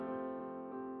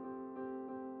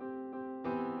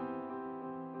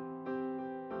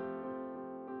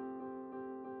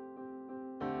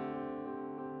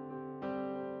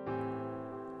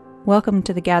Welcome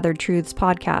to the Gathered Truths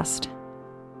podcast.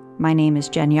 My name is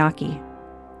Jen Yockey.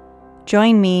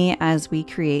 Join me as we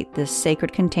create this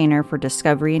sacred container for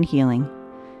discovery and healing,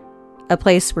 a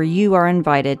place where you are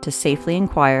invited to safely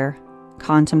inquire,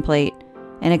 contemplate,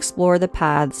 and explore the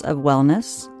paths of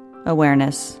wellness,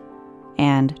 awareness,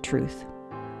 and truth.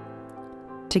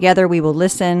 Together we will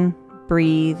listen,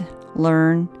 breathe,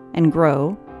 learn, and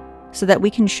grow so that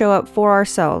we can show up for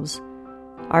ourselves,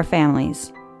 our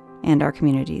families, and our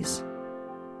communities.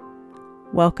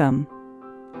 Welcome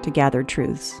to Gathered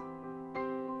Truths.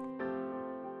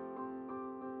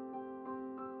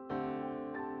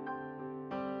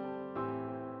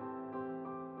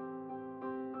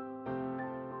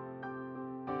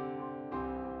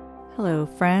 Hello,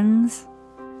 friends,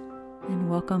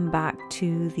 and welcome back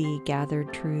to the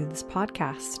Gathered Truths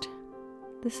podcast.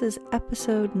 This is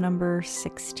episode number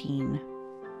 16.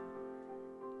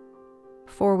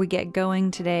 Before we get going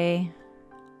today,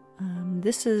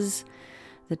 this is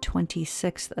the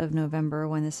 26th of November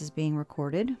when this is being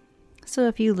recorded. So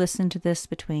if you listen to this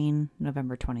between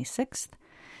November 26th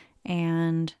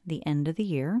and the end of the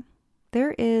year,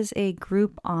 there is a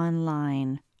group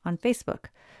online on Facebook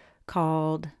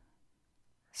called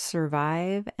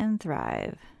Survive and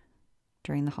Thrive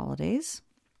during the holidays.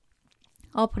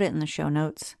 I'll put it in the show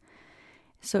notes.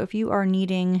 So if you are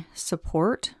needing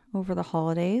support over the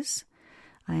holidays,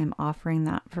 I am offering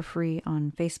that for free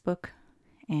on Facebook,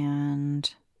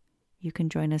 and you can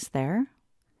join us there.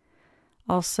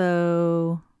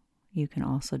 Also, you can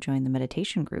also join the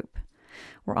meditation group.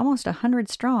 We're almost 100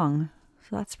 strong,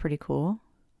 so that's pretty cool.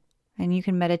 And you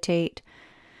can meditate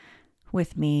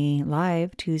with me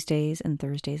live Tuesdays and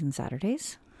Thursdays and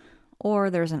Saturdays. Or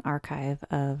there's an archive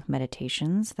of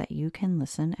meditations that you can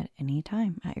listen at any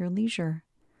time at your leisure.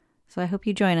 So I hope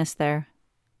you join us there.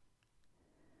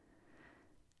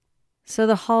 So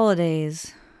the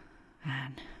holidays,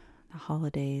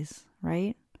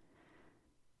 right?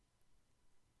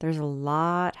 There's a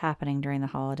lot happening during the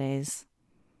holidays.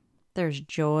 There's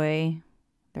joy,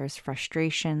 there's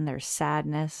frustration, there's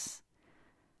sadness,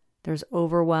 there's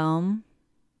overwhelm,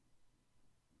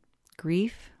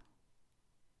 grief,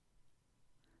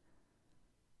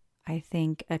 I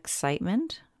think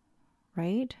excitement,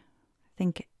 right? I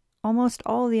think almost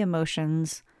all the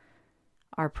emotions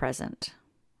are present.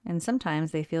 And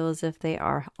sometimes they feel as if they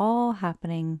are all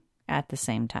happening at the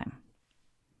same time.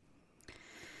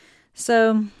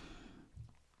 So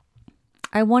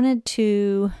I wanted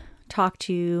to talk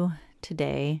to you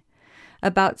today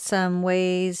about some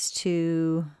ways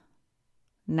to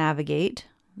navigate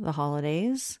the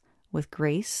holidays with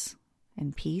grace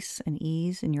and peace and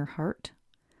ease in your heart.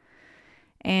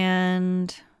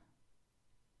 And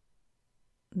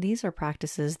these are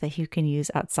practices that you can use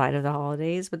outside of the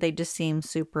holidays, but they just seem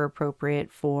super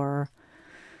appropriate for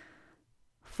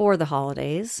the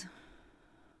holidays.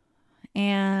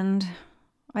 And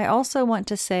I also want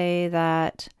to say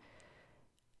that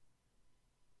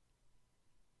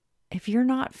if you're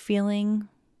not feeling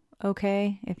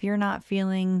okay, if you're not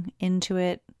feeling into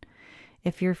it,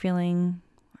 if you're feeling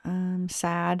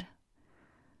sad,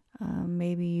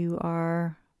 maybe you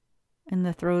are in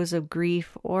the throes of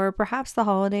grief, or perhaps the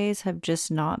holidays have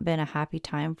just not been a happy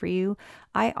time for you,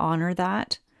 I honor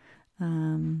that.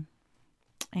 And,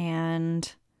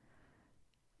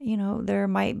 you know, there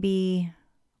might be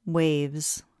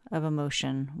waves of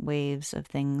emotion, waves of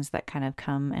things that kind of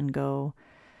come and go,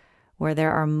 where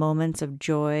there are moments of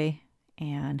joy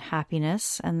and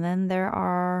happiness, and then there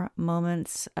are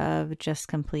moments of just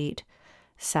complete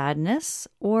sadness,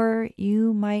 or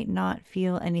you might not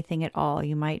feel anything at all.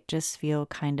 You might just feel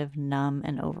kind of numb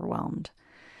and overwhelmed.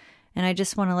 And I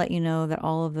just want to let you know that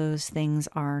all of those things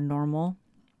are normal.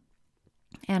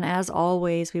 And as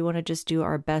always, we want to just do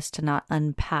our best to not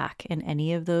unpack in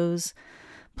any of those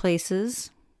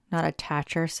places, not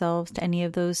attach ourselves to any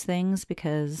of those things,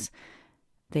 because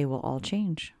they will all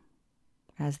change,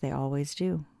 as they always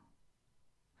do.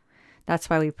 That's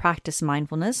why we practice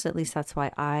mindfulness. At least that's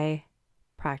why I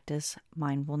practice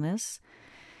mindfulness,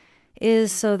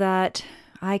 is so that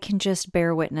I can just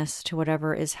bear witness to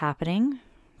whatever is happening,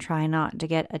 try not to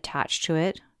get attached to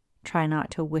it, try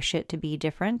not to wish it to be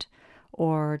different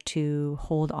or to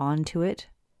hold on to it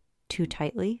too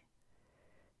tightly.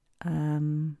 But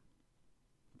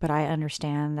I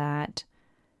understand that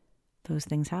those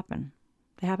things happen.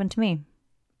 They happen to me.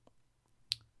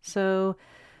 So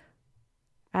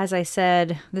as I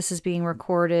said, this is being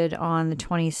recorded on the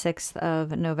 26th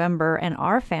of November, and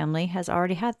our family has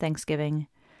already had Thanksgiving.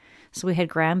 So we had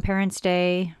Grandparents'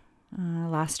 Day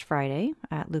last Friday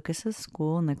at Lucas's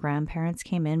school, and the grandparents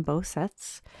came in, both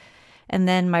sets. And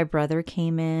then my brother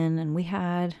came in and we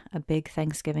had a big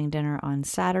Thanksgiving dinner on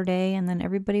Saturday, and then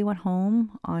everybody went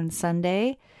home on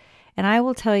Sunday. And I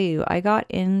will tell you, I got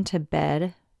into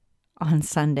bed on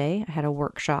Sunday. I had a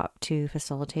workshop to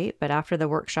facilitate, but after the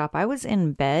workshop, I was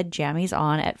in bed, jammies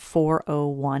on, at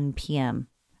 4:01 p.m.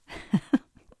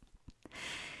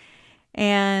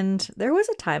 And there was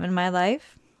a time in my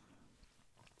life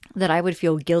that I would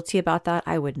feel guilty about that.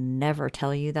 I would never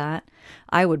tell you that.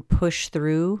 I would push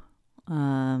through,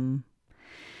 gut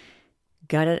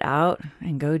it out,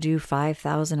 and go do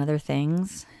 5,000 other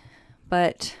things.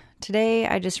 But today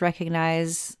I just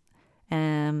recognize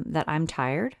that I'm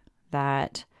tired,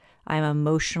 that I'm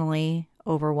emotionally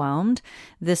overwhelmed.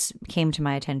 This came to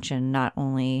my attention not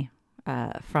only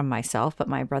from myself, but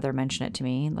my brother mentioned it to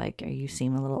me, like, you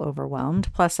seem a little overwhelmed.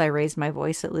 Plus I raised my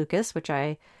voice at Lucas, which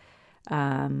I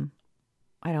don't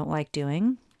like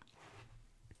doing.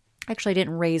 Actually, I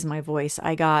didn't raise my voice.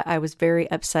 I was very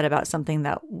upset about something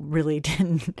that really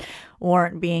didn't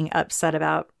warrant being upset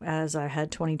about, as I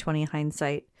had 20/20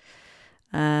 hindsight.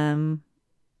 But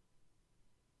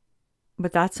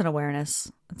that's an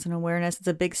awareness. It's an awareness. It's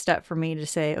a big step for me to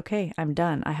say, okay, I'm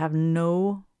done. I have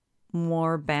no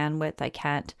more bandwidth.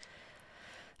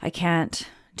 I can't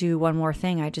do one more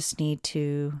thing. I just need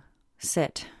to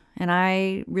sit. And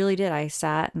I really did. I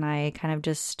sat and I kind of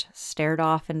just stared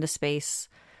off into space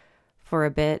for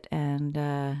a bit.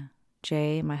 And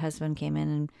Jay, my husband, came in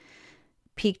and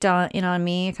peeked in on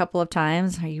me a couple of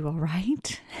times. Are you all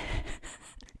right?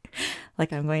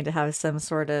 Like I'm going to have some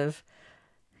sort of,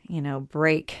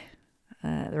 break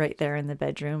right there in the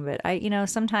bedroom. But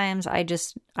sometimes I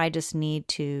just need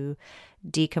to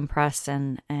decompress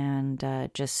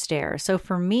and just stare. So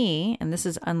for me, and this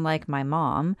is unlike my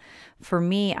mom, for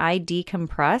me, I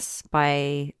decompress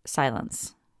by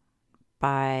silence,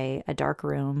 by a dark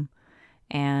room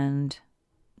and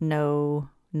no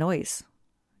noise,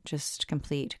 just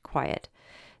complete quiet.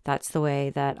 That's the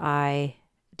way that I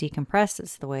decompress.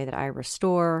 It's the way that I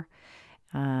restore.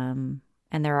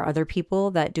 And there are other people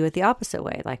that do it the opposite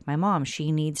way. Like my mom,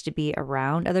 she needs to be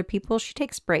around other people. She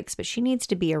takes breaks, but she needs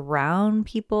to be around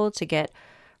people to get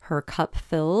her cup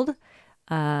filled.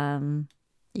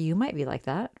 You might be like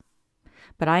that,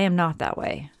 but I am not that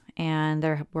way. And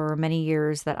there were many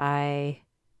years that I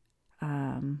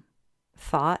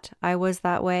thought I was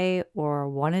that way, or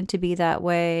wanted to be that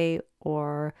way,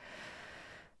 or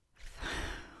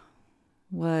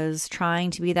was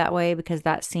trying to be that way because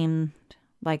that seemed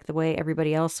like the way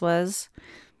everybody else was.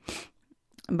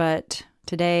 But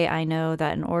today I know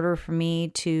that in order for me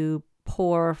to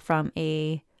pour from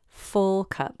a full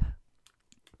cup,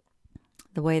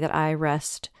 the way that I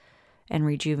rest and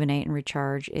rejuvenate and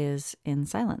recharge is in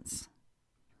silence.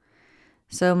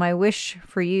 So my wish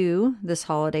for you this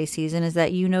holiday season is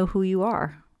that you know who you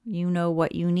are. You know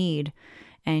what you need,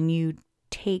 and you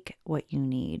take what you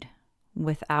need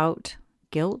without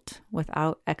guilt,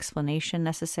 without explanation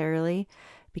necessarily,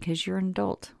 because you're an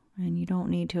adult and you don't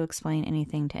need to explain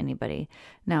anything to anybody.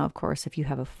 Now, of course, if you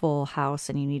have a full house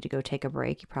and you need to go take a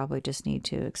break, you probably just need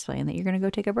to explain that you're going to go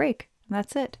take a break, and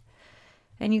that's it.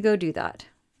 And you go do that.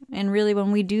 And really,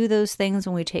 when we do those things,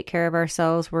 when we take care of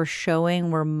ourselves, we're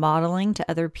modeling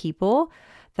to other people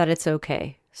that it's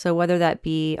okay. So whether that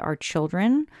be our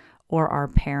children or our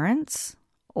parents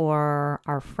or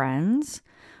our friends,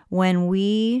 when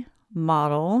we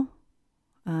model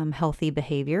healthy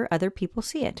behavior, other people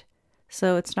see it.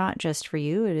 So it's not just for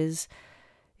you.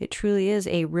 It truly is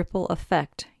a ripple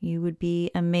effect. You would be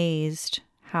amazed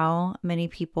how many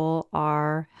people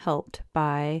are helped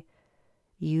by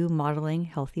you modeling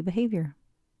healthy behavior.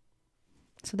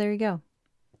 So there you go.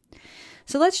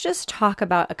 So let's just talk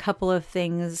about a couple of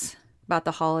things about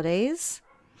the holidays.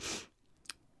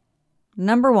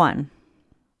 Number one,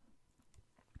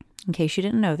 in case you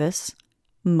didn't know this,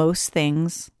 most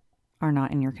things are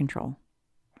not in your control.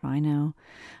 I know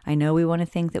we want to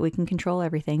think that we can control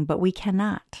everything, but we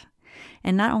cannot.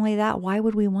 And not only that, why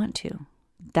would we want to?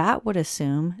 That would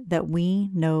assume that we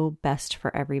know best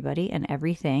for everybody and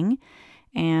everything,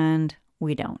 and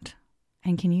we don't.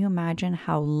 And can you imagine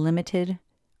how limited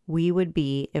we would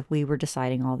be if we were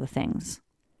deciding all the things?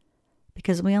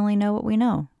 Because we only know what we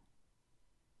know,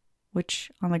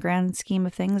 which on the grand scheme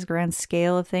of things, grand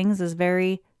scale of things, is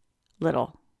very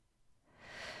little.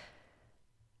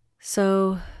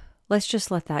 So let's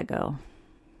just let that go.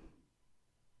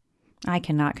 I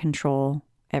cannot control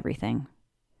everything.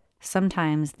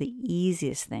 Sometimes the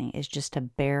easiest thing is just to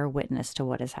bear witness to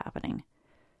what is happening.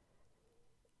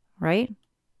 Right?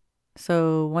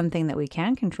 So one thing that we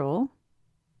can control,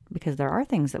 because there are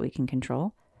things that we can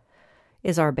control,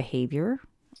 is our behavior,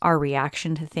 our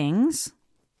reaction to things.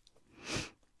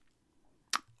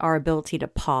 our ability to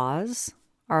pause,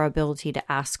 our ability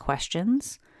to ask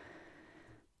questions,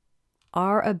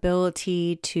 our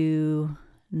ability to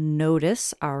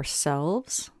notice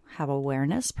ourselves, have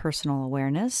awareness, personal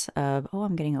awareness of, oh,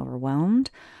 I'm getting overwhelmed.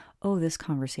 Oh, this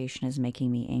conversation is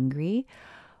making me angry.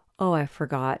 Oh, I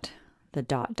forgot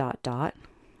the ...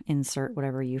 Insert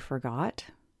whatever you forgot.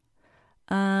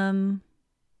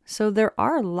 So there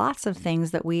are lots of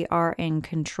things that we are in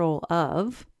control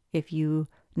of. If you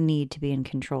need to be in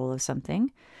control of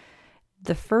something,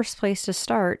 the first place to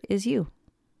start is you.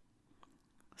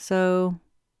 So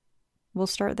we'll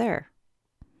start there.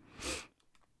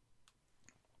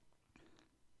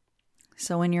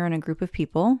 So when you're in a group of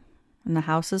people and the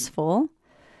house is full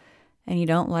and you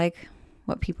don't like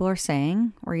what people are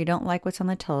saying, or you don't like what's on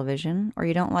the television, or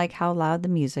you don't like how loud the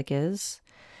music is,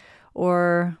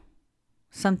 or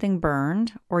something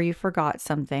burned, or you forgot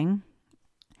something,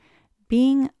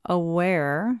 being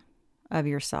aware of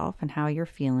yourself and how you're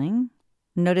feeling,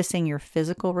 noticing your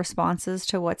physical responses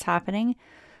to what's happening,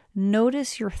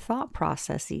 notice your thought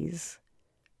processes.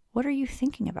 What are you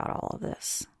thinking about all of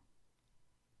this?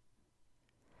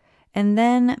 And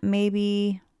then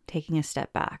maybe taking a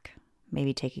step back,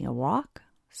 maybe taking a walk,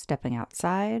 stepping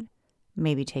outside,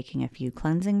 maybe taking a few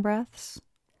cleansing breaths,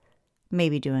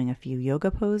 maybe doing a few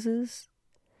yoga poses,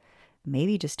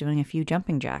 maybe just doing a few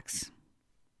jumping jacks,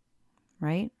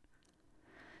 right?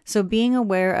 So being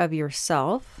aware of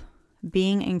yourself,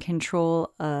 being in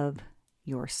control of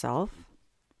yourself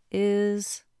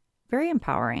is very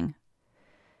empowering.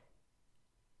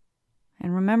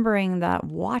 And remembering that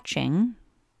watching,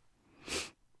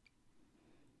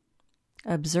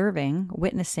 observing,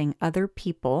 witnessing other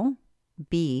people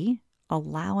be,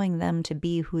 allowing them to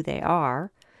be who they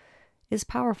are, is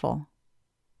powerful.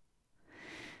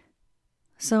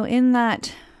 So in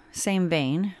that same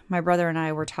vein, my brother and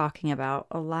I were talking about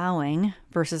allowing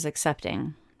versus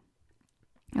accepting.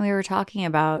 And we were talking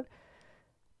about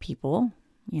people,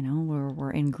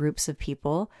 we're in groups of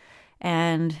people,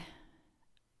 and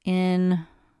in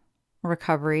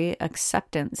recovery,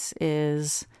 acceptance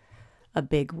is a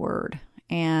big word.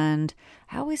 And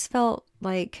I always felt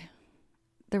like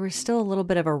there was still a little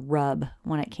bit of a rub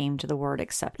when it came to the word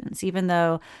acceptance. Even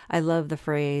though I love the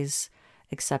phrase,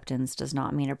 acceptance does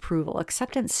not mean approval.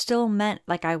 Acceptance still meant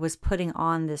like I was putting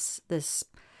on this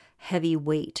heavy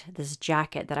weight, this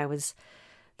jacket that I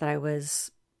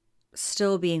was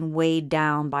still being weighed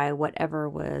down by whatever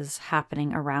was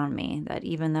happening around me. That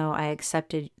even though I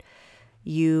accepted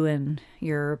you and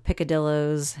your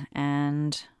picadillos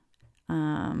and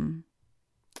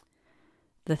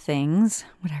the things,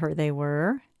 whatever they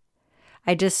were,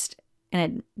 and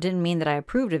it didn't mean that I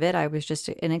approved of it. I was just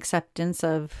in acceptance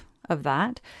of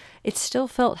that. It still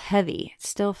felt heavy. It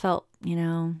still felt,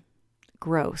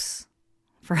 gross,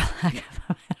 for lack of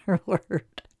a better word.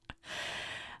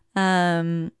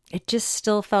 It just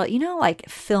still felt, like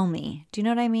filmy. Do you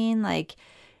know what I mean? Like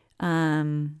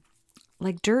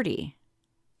dirty.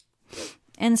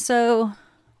 And so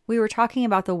we were talking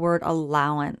about the word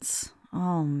allowance.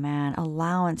 Oh man,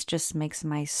 allowance just makes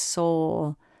my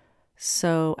soul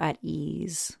so at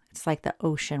ease. It's like the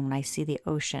ocean. When I see the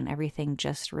ocean, everything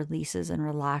just releases and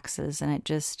relaxes, and it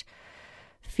just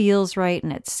feels right,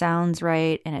 and it sounds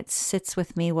right, and it sits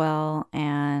with me well,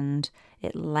 and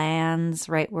it lands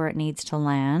right where it needs to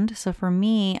land. So for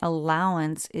me,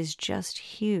 allowance is just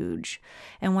huge.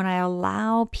 And when I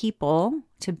allow people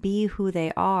to be who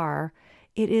they are,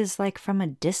 it is like from a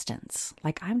distance.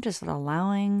 Like I'm just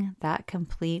allowing that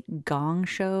complete gong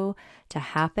show to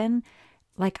happen.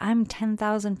 Like I'm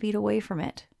 10,000 feet away from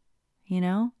it,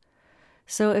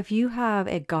 So if you have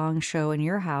a gong show in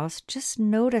your house, just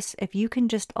notice if you can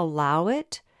just allow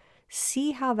it,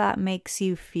 see how that makes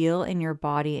you feel in your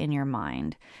body and your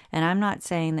mind. And I'm not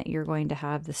saying that you're going to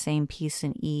have the same peace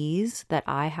and ease that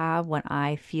I have when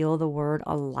I feel the word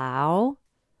allow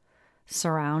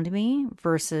surround me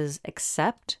versus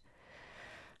accept.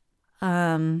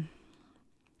 But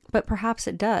perhaps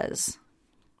it does.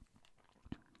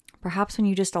 Perhaps when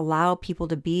you just allow people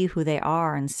to be who they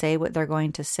are and say what they're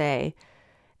going to say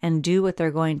and do what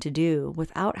they're going to do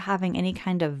without having any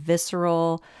kind of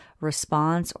visceral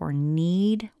response or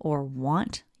need or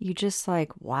want, you just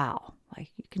like, wow,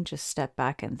 like you can just step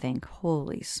back and think,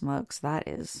 holy smokes, that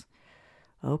is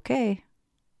okay.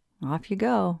 Off you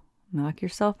go. Knock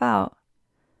yourself out.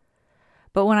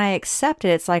 But when I accept it,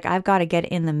 it's like I've got to get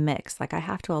in the mix. Like I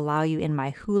have to allow you in my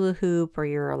hula hoop, or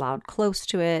you're allowed close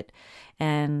to it.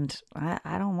 And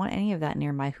I don't want any of that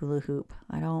near my hula hoop.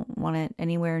 I don't want it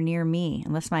anywhere near me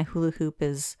unless my hula hoop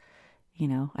is,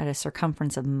 at a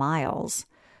circumference of miles,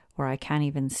 or I can't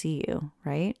even see you,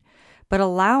 right? But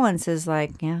allowance is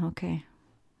like, yeah, okay,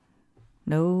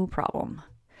 no problem.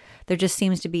 There just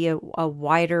seems to be a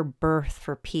wider berth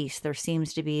for peace. There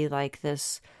seems to be like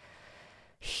this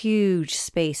huge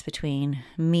space between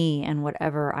me and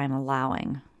whatever I'm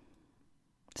allowing.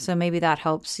 So maybe that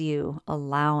helps you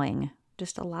allowing,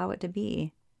 just allow it to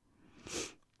be.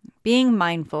 Being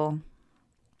mindful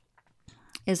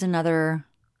is another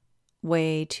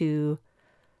way to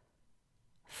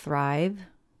thrive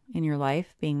in your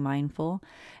life, being mindful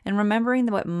and remembering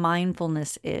what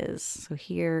mindfulness is. So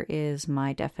here is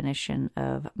my definition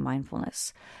of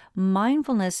mindfulness.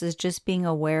 Mindfulness is just being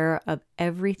aware of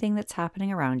everything that's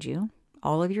happening around you,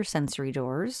 all of your sensory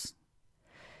doors,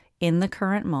 in the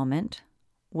current moment,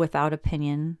 without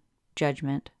opinion,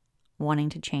 judgment, wanting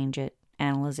to change it,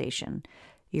 analyzation.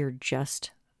 You're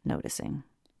just noticing.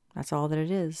 That's all that it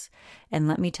is. And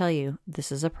let me tell you, this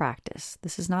is a practice.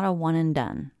 This is not a one and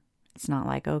done. It's not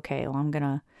like, okay, well, I'm going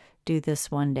to do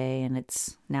this one day and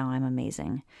now I'm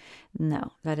amazing.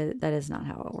 No, that is not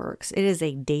how it works. It is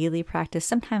a daily practice.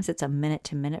 Sometimes it's a minute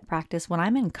to minute practice. When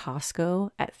I'm in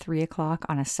Costco at 3:00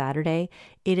 on a Saturday,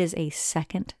 it is a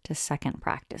second to second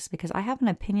practice because I have an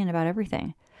opinion about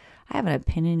everything. I have an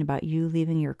opinion about you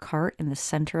leaving your cart in the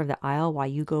center of the aisle while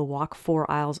you go walk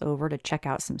 4 aisles over to check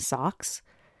out some socks.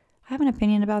 I have an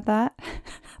opinion about that.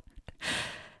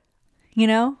 You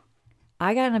know,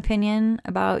 I got an opinion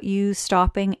about you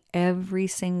stopping every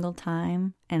single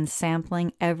time and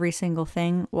sampling every single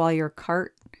thing while your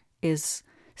cart is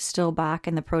still back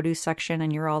in the produce section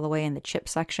and you're all the way in the chip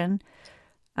section.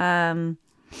 I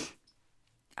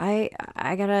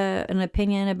got an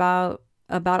opinion about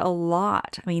a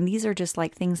lot. I mean, these are just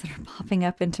like things that are popping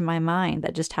up into my mind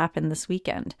that just happened this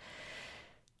weekend.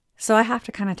 So I have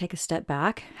to kind of take a step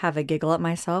back, have a giggle at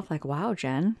myself, like, wow,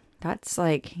 Jen, that's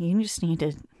like, you just need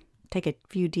to take a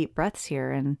few deep breaths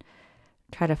here and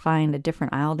try to find a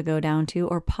different aisle to go down to,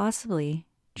 or possibly,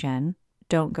 Jen,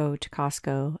 don't go to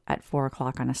Costco at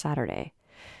 4:00 on a Saturday.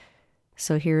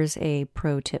 So here's a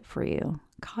pro tip for you.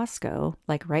 Costco,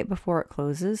 like right before it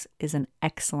closes, is an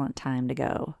excellent time to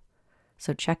go.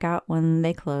 So check out when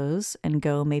they close and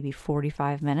go maybe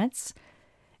 45 minutes.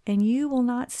 And you will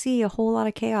not see a whole lot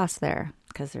of chaos there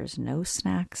because there's no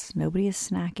snacks. Nobody is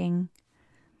snacking.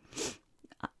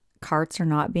 Carts are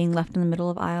not being left in the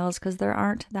middle of aisles because there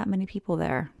aren't that many people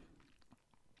there.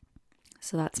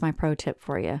 So that's my pro tip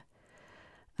for you.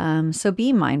 So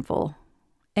be mindful.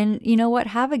 And you know what?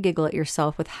 Have a giggle at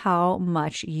yourself with how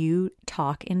much you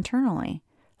talk internally.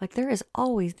 Like there is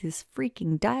always this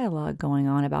freaking dialogue going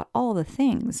on about all the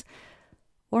things.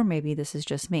 Or maybe this is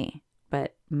just me.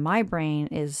 But my brain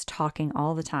is talking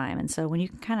all the time. And so when you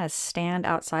can kind of stand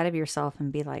outside of yourself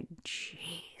and be like,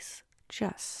 geez,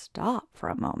 just stop for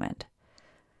a moment.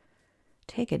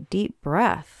 Take a deep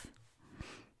breath.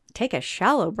 Take a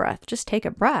shallow breath. Just take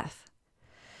a breath.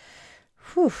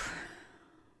 Whew.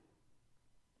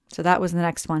 So that was the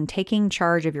next one. Taking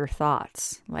charge of your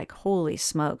thoughts. Like, holy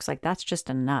smokes. Like, that's just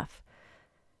enough.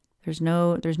 There's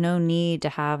no need to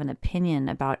have an opinion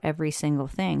about every single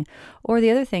thing. Or the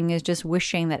other thing is just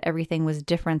wishing that everything was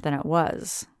different than it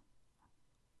was.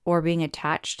 Or being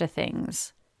attached to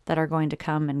things that are going to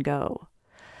come and go.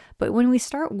 But when we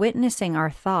start witnessing our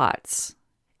thoughts,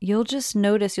 you'll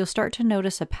start to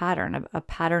notice a pattern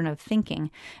of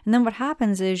thinking. And then what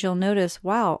happens is you'll notice,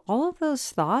 wow, all of those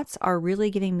thoughts are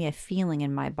really giving me a feeling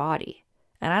in my body.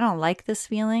 And I don't like this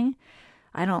feeling.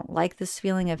 I don't like this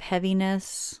feeling of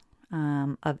heaviness,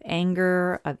 of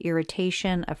anger, of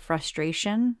irritation, of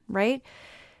frustration, right?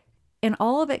 And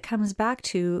all of it comes back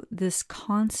to this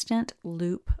constant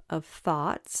loop of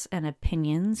thoughts and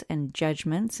opinions and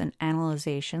judgments and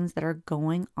analyzations that are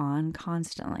going on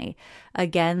constantly.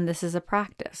 Again, this is a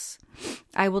practice.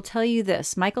 I will tell you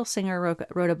this. Michael Singer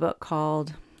wrote a book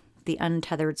called The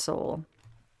Untethered Soul.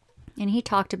 And he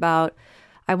talked about,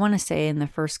 I want to say in the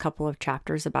first couple of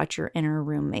chapters, about your inner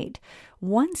roommate.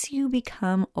 Once you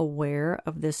become aware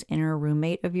of this inner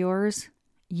roommate of yours,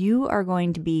 you are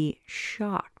going to be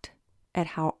shocked at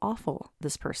how awful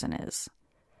this person is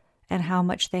and how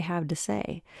much they have to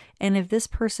say. And if this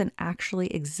person actually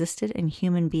existed in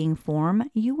human being form,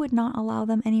 you would not allow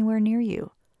them anywhere near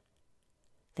you.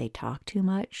 They talk too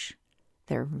much.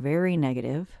 They're very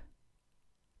negative.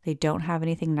 They don't have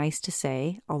anything nice to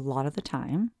say a lot of the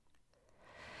time.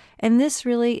 And this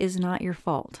really is not your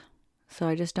fault. So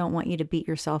I just don't want you to beat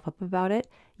yourself up about it.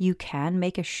 You can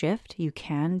make a shift. You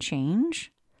can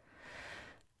change.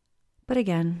 But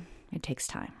again, it takes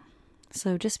time.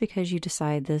 So just because you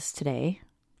decide this today,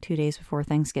 2 days before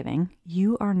Thanksgiving,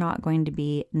 you are not going to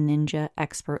be ninja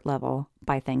expert level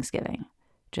by Thanksgiving.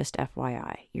 Just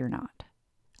FYI, you're not.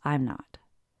 I'm not.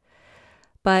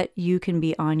 But you can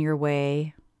be on your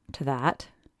way to that,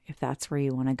 if that's where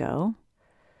you want to go,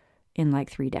 in like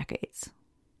 3 decades.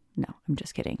 No, I'm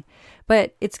just kidding.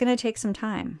 But it's going to take some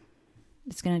time.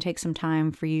 It's going to take some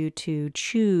time for you to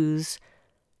choose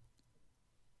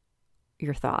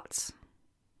your thoughts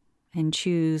and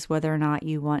choose whether or not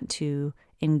you want to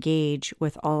engage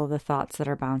with all of the thoughts that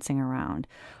are bouncing around.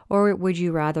 Or would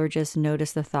you rather just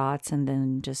notice the thoughts and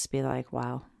then just be like,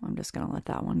 wow, I'm just going to let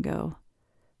that one go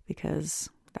because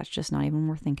that's just not even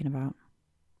worth thinking about.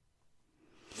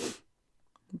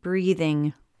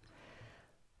 Breathing.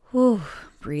 Whew,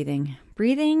 breathing.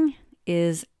 Breathing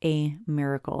is a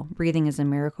miracle. Breathing is a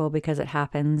miracle because it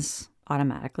happens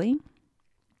automatically.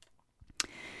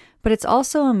 But it's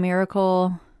also a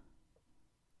miracle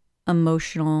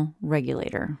emotional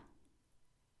regulator.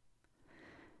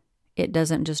 It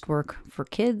doesn't just work for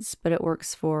kids, but it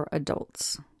works for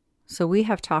adults. So we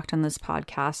have talked on this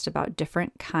podcast about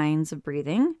different kinds of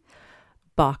breathing,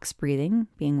 box breathing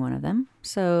being one of them.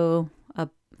 So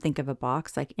think of a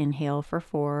box like inhale for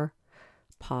 4,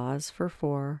 pause for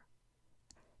 4,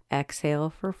 exhale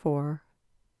for 4,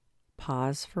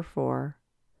 pause for 4,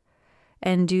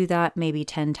 and do that maybe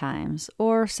 10 times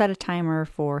or set a timer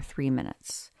for 3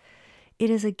 minutes. It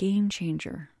is a game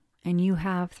changer, and you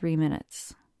have 3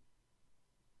 minutes.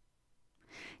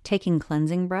 Taking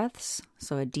cleansing breaths,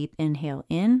 so a deep inhale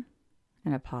in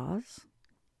and a pause,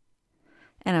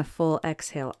 and a full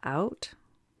exhale out,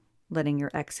 letting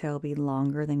your exhale be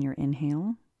longer than your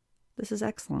inhale. This is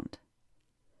excellent.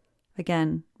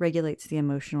 Again, regulates the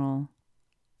emotional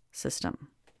system.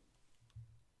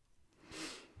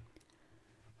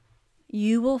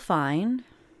 You will find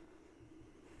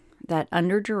that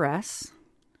under duress,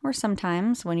 or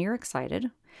sometimes when you're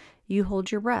excited, you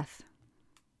hold your breath.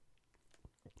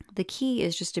 The key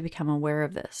is just to become aware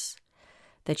of this,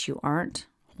 that you aren't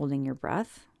holding your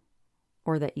breath,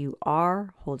 or that you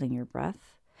are holding your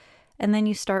breath, and then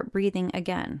you start breathing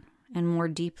again, and more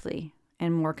deeply,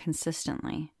 and more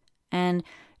consistently. And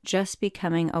just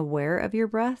becoming aware of your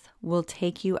breath will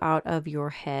take you out of your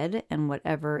head and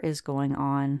whatever is going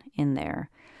on in there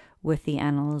with the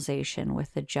analyzation,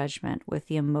 with the judgment, with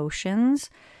the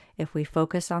emotions. If we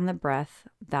focus on the breath,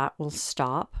 that will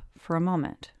stop for a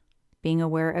moment. Being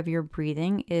aware of your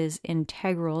breathing is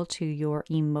integral to your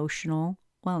emotional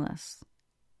wellness,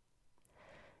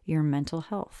 your mental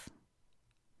health.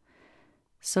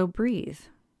 So breathe.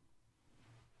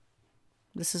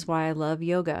 This is why I love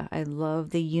yoga. I love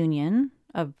the union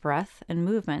of breath and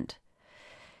movement.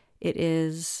 It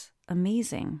is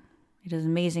amazing. It is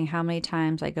amazing how many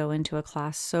times I go into a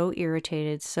class so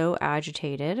irritated, so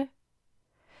agitated,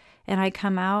 and I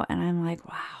come out and I'm like,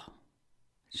 wow,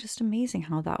 it's just amazing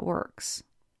how that works.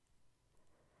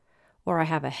 Or I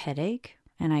have a headache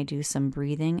and I do some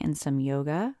breathing and some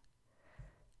yoga,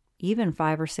 even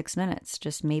 5 or 6 minutes,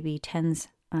 just maybe 10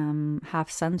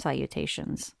 half sun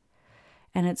salutations,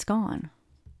 and it's gone.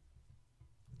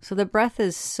 So the breath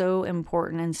is so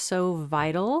important and so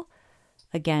vital,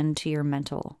 again, to your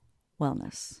mental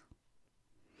wellness.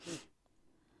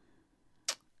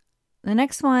 The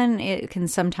next one, it can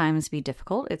sometimes be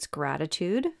difficult. It's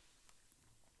gratitude.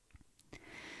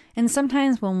 And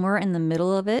sometimes when we're in the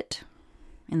middle of it,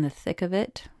 in the thick of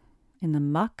it, in the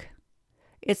muck,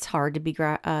 it's hard to be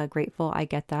grateful. I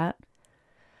get that.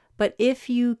 But if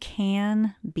you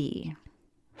can be,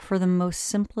 for the most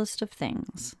simplest of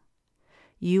things,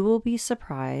 you will be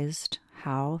surprised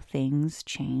how things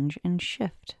change and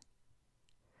shift.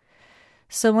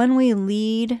 So when we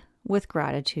lead with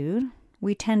gratitude,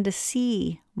 we tend to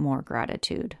see more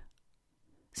gratitude.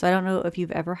 So I don't know if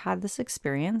you've ever had this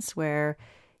experience where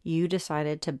you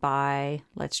decided to buy,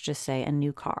 let's just say, a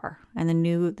new car, and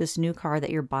this new car that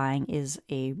you're buying is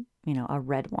a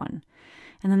red one.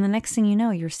 And then the next thing you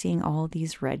know, you're seeing all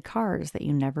these red cars that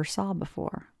you never saw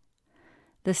before.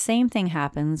 The same thing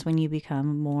happens when you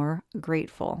become more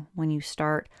grateful, when you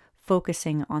start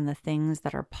focusing on the things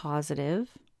that are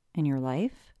positive in your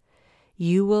life.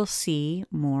 You will see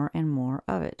more and more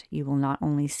of it. You will not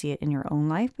only see it in your own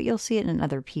life, but you'll see it in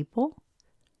other people.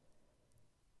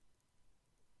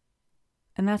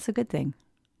 And that's a good thing.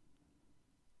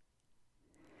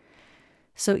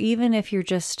 So even if you're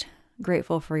just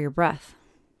grateful for your breath,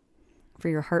 for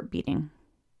your heart beating,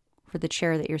 for the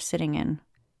chair that you're sitting in,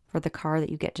 for the car that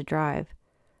you get to drive,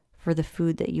 for the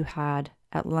food that you had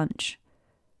at lunch,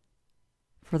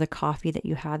 for the coffee that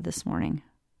you had this morning,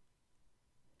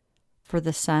 for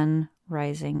the sun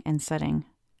rising and setting.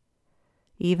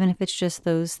 Even if it's just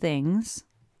those things,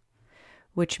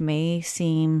 which may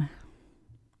seem,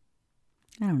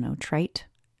 trite,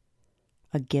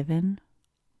 a given.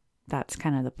 That's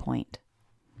kind of the point.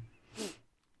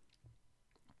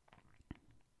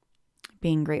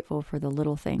 Being grateful for the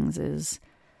little things is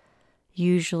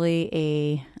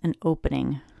usually an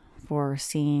opening for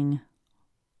seeing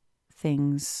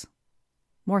things,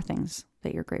 more things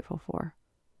that you're grateful for.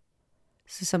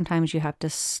 So sometimes you have to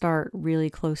start really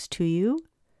close to you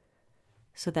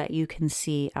so that you can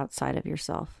see outside of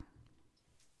yourself.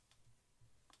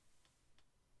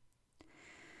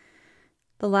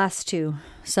 The last two,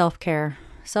 self-care.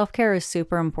 Self-care is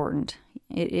super important.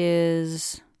 It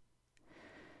is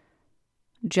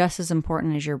just as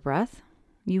important as your breath.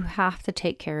 You have to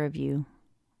take care of you,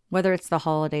 whether it's the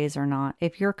holidays or not.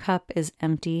 If your cup is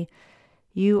empty,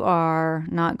 you are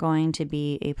not going to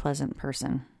be a pleasant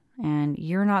person. And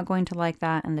you're not going to like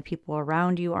that, and the people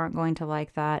around you aren't going to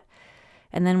like that.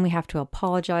 And then we have to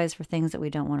apologize for things that we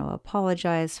don't want to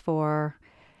apologize for.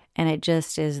 And it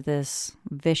just is this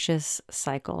vicious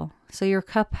cycle. So your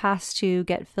cup has to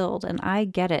get filled. And I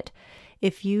get it.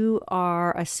 If you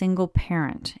are a single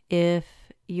parent, if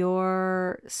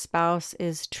your spouse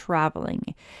is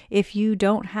traveling, if you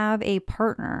don't have a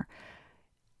partner,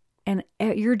 and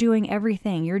you're doing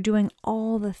everything, you're doing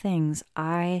all the things,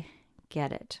 I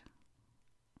get it.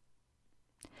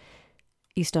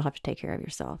 You still have to take care of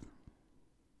yourself.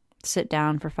 Sit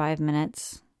down for 5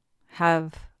 minutes,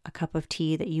 have a cup of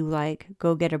tea that you like,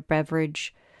 go get a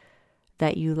beverage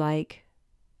that you like,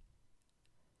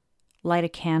 light a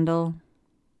candle,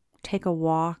 take a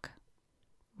walk,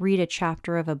 read a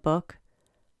chapter of a book,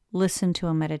 listen to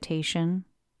a meditation,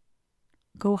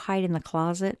 go hide in the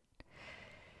closet.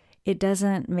 It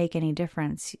doesn't make any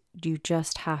difference. You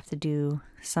just have to do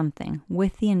something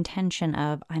with the intention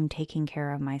of, I'm taking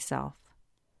care of myself.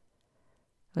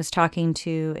 I was talking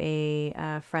to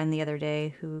a friend the other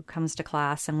day who comes to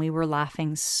class, and we were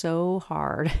laughing so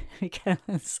hard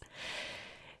because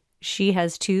she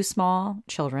has 2 small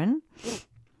children.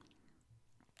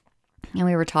 And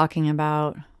we were talking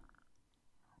about,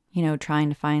 trying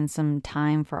to find some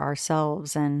time for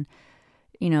ourselves and,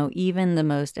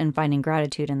 and finding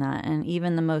gratitude in that. And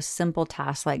even the most simple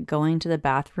tasks like going to the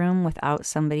bathroom without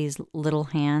somebody's little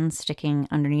hand sticking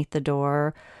underneath the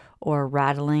door or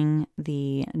rattling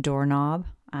the doorknob,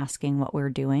 asking what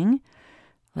we're doing.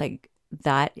 Like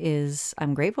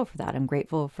I'm grateful for that. I'm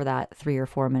grateful for that 3 or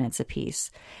 4 minutes a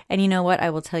piece. And you know what? I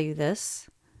will tell you this,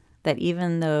 that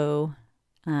even though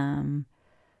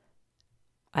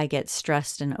I get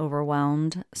stressed and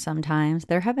overwhelmed sometimes,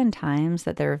 there have been times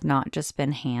that there have not just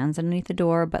been hands underneath the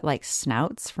door, but like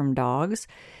snouts from dogs.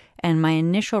 And my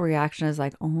initial reaction is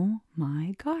like, oh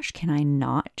my gosh, can I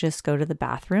not just go to the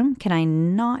bathroom? Can I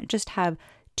not just have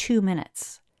 2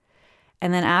 minutes?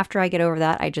 And then after I get over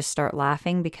that, I just start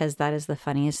laughing because that is the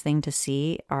funniest thing to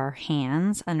see, are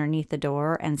hands underneath the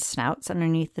door and snouts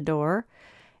underneath the door.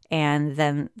 And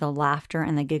then the laughter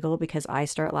and the giggle because I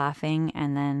start laughing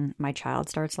and then my child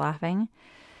starts laughing.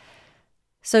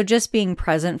 So just being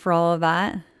present for all of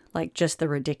that, like just the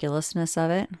ridiculousness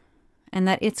of it, and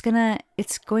that it's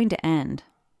going to end.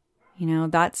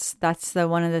 That's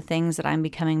one of the things that I'm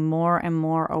becoming more and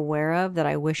more aware of, that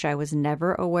I wish I was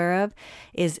never aware of,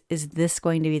 is this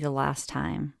going to be the last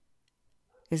time?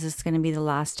 Is this going to be the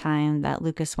last time that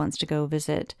Lucas wants to go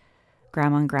visit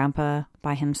Grandma and Grandpa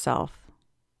by himself?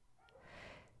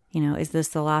 Is this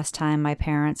the last time my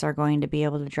parents are going to be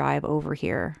able to drive over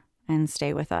here and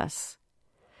stay with us?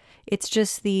 It's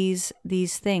just these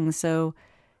things. So,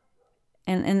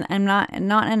 and I'm not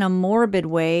in a morbid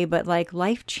way, but like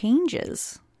life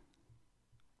changes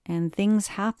and things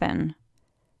happen.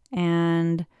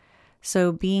 And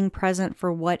so being present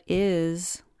for what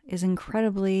is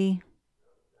incredibly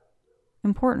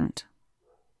important.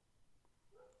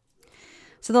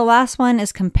 So the last one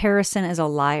is comparison is a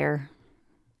liar.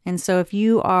 And so if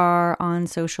you are on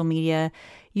social media,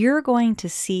 you're going to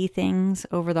see things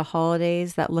over the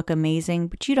holidays that look amazing,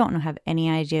 but you don't have any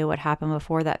idea what happened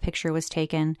before that picture was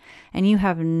taken. And you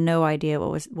have no idea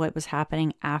what was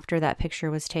happening after that picture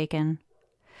was taken.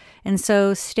 And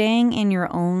so staying in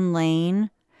your own lane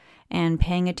and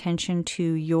paying attention to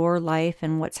your life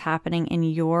and what's happening in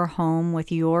your home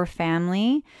with your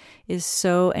family is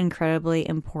so incredibly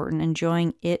important.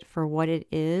 Enjoying it for what it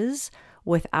is,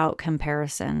 without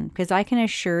comparison. Because I can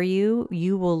assure you,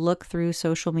 you will look through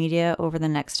social media over the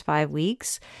next 5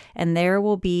 weeks, and there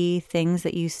will be things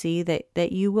that you see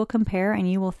that you will compare,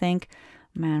 and you will think,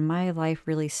 man, my life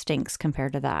really stinks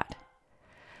compared to that.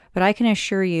 But I can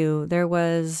assure you, there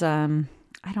was, I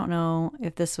don't know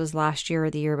if this was last year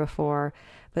or the year before,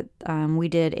 but we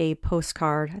did a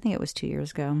postcard. I think it was 2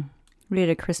 years ago. We did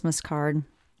a Christmas card,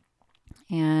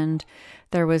 and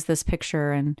there was this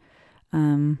picture, and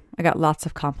I got lots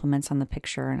of compliments on the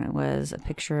picture, and it was a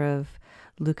picture of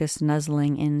Lucas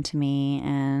nuzzling into me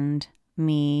and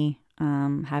me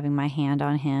having my hand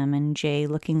on him, and Jay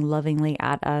looking lovingly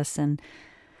at us. And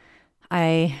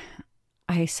I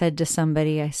said to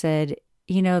somebody, I said,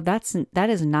 that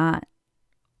is not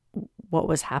what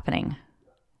was happening.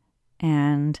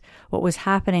 And what was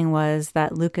happening was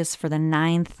that Lucas, for the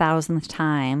 9,000th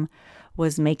time,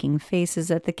 was making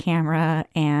faces at the camera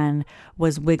and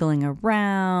was wiggling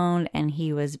around, and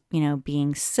he was,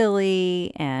 being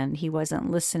silly, and he wasn't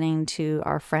listening to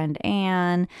our friend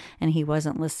Anne, and he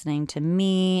wasn't listening to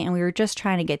me, and we were just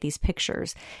trying to get these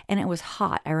pictures. And it was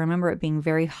hot. I remember it being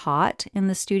very hot in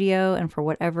the studio, and for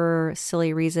whatever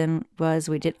silly reason was,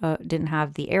 we didn't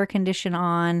have the air condition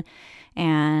on.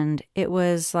 And it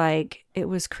was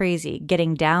crazy.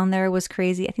 Getting down there was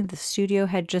crazy. I think the studio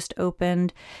had just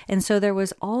opened. And so there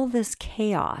was all this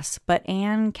chaos. But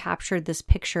Anne captured this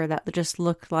picture that just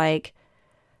looked like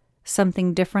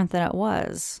something different than it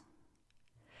was.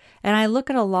 And I look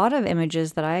at a lot of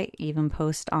images that I even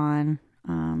post on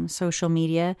social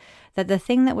media, that the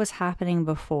thing that was happening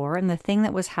before and the thing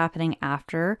that was happening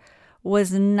after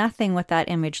was nothing what that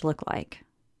image looked like.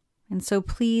 And so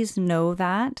please know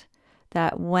that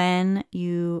when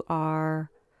you are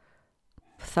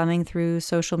thumbing through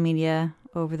social media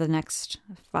over the next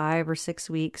 5 or 6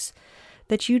 weeks,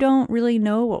 that you don't really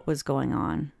know what was going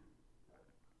on,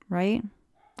 right?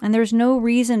 And there's no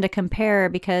reason to compare,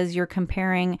 because you're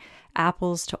comparing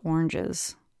apples to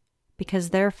oranges,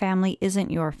 because their family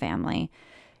isn't your family.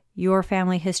 Your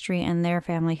family history and their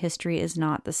family history is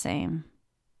not the same.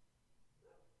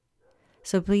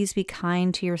 So please be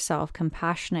kind to yourself,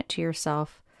 compassionate to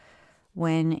yourself,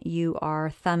 when you are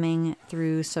thumbing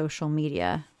through social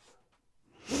media.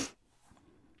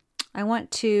 I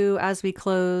want to, as we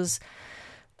close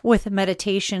with a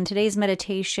meditation, today's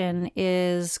meditation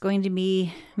is going to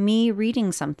be me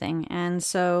reading something. And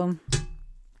so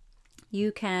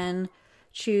you can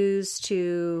choose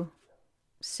to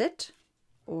sit,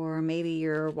 or maybe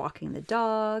you're walking the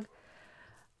dog,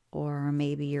 or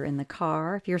maybe you're in the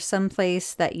car. If you're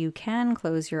someplace that you can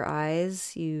close your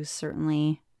eyes, you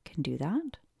certainly can do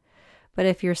that. But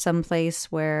if you're someplace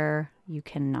where you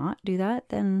cannot do that,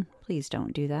 then please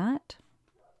don't do that.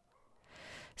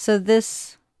 So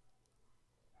this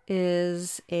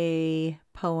is a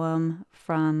poem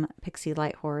from Pixie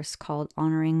Lighthorse called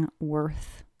Honoring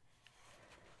Worth.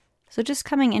 So just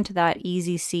coming into that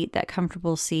easy seat, that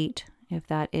comfortable seat, if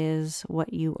that is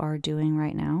what you are doing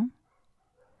right now.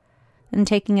 And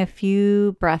taking a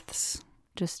few breaths,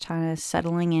 just kind of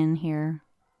settling in here.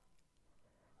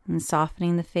 And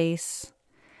softening the face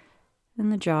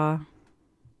and the jaw.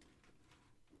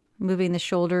 Moving the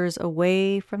shoulders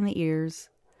away from the ears.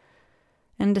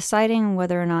 And deciding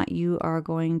whether or not you are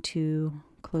going to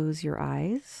close your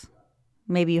eyes.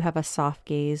 Maybe you have a soft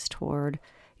gaze toward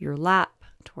your lap,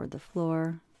 toward the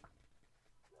floor.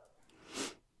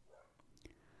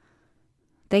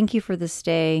 Thank you for this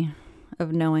day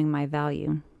of knowing my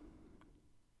value.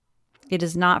 It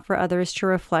is not for others to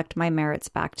reflect my merits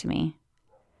back to me.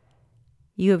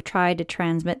 You have tried to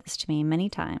transmit this to me many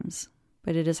times,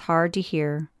 but it is hard to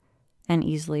hear and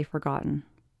easily forgotten.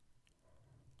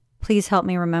 Please help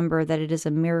me remember that it is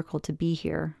a miracle to be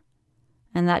here,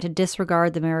 and that to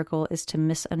disregard the miracle is to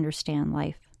misunderstand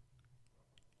life.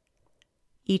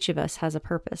 Each of us has a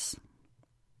purpose,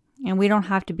 and we don't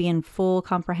have to be in full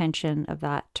comprehension of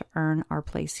that to earn our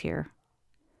place here.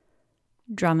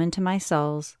 Drum into my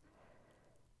cells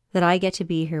that I get to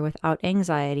be here without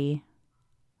anxiety,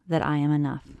 that I am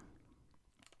enough.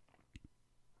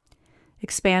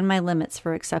 Expand my limits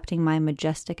for accepting my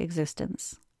majestic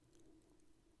existence.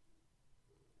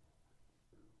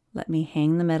 Let me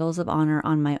hang the medals of honor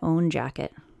on my own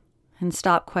jacket and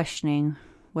stop questioning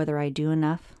whether I do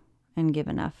enough and give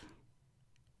enough.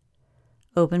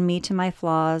 Open me to my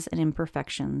flaws and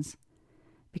imperfections,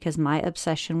 because my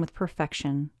obsession with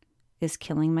perfection is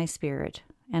killing my spirit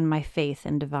and my faith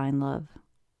in divine love.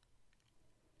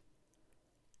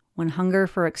 When hunger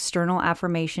for external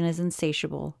affirmation is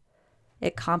insatiable,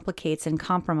 it complicates and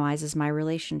compromises my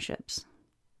relationships.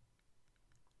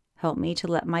 Help me to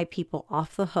let my people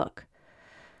off the hook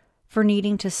for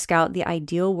needing to scout the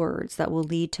ideal words that will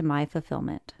lead to my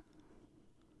fulfillment.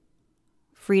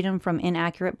 Freedom from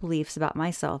inaccurate beliefs about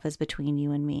myself is between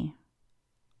you and me.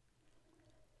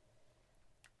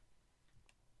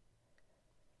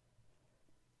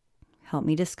 Help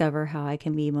me discover how I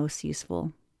can be most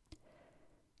useful,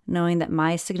 knowing that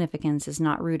my significance is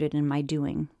not rooted in my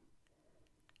doing.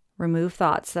 Remove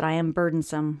thoughts that I am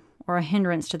burdensome or a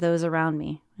hindrance to those around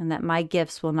me, and that my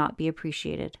gifts will not be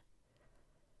appreciated.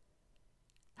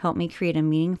 Help me create a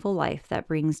meaningful life that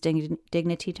brings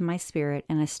dignity to my spirit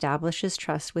and establishes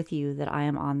trust with you that I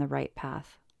am on the right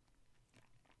path.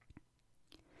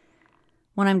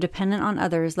 When I'm dependent on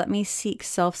others, let me seek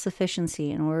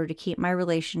self-sufficiency in order to keep my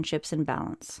relationships in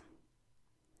balance.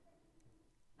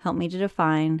 Help me to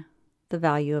define the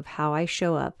value of how I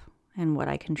show up and what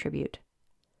I contribute.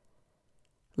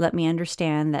 Let me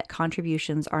understand that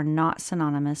contributions are not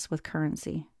synonymous with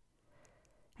currency,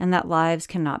 and that lives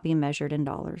cannot be measured in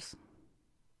dollars.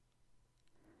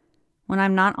 When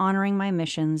I'm not honoring my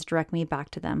missions, direct me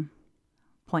back to them.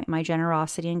 Point my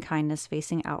generosity and kindness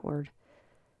facing outward,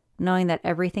 knowing that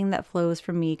everything that flows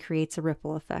from me creates a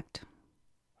ripple effect.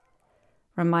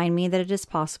 Remind me that it is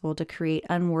possible to create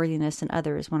unworthiness in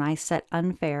others when I set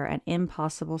unfair and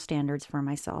impossible standards for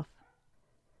myself.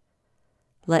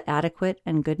 Let adequate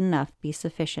and good enough be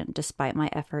sufficient despite my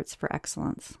efforts for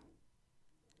excellence.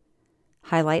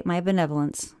 Highlight my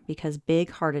benevolence, because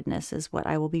big-heartedness is what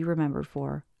I will be remembered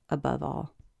for above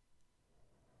all.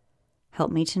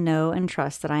 Help me to know and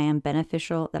trust that I am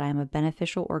a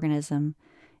beneficial organism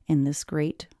in this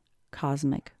great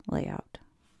cosmic layout.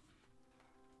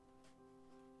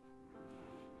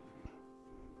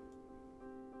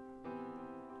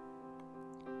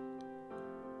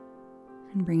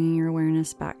 And bringing your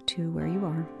awareness back to where you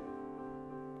are.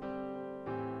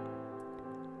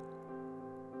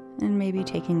 And maybe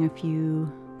taking a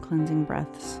few cleansing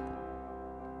breaths.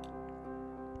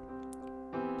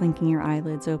 Blinking your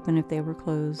eyelids open if they were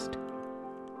closed.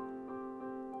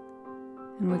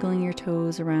 And wiggling your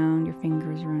toes around, your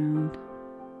fingers around.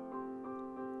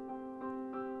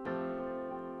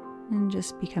 And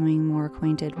just becoming more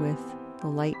acquainted with the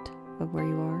light of where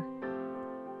you are.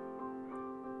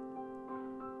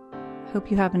 Hope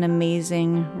you have an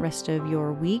amazing rest of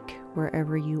your week,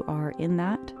 wherever you are in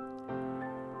that.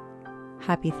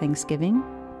 Happy Thanksgiving.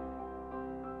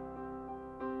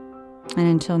 And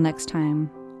until next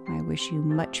time, I wish you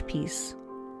much peace,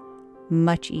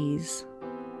 much ease,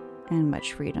 and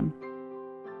much freedom.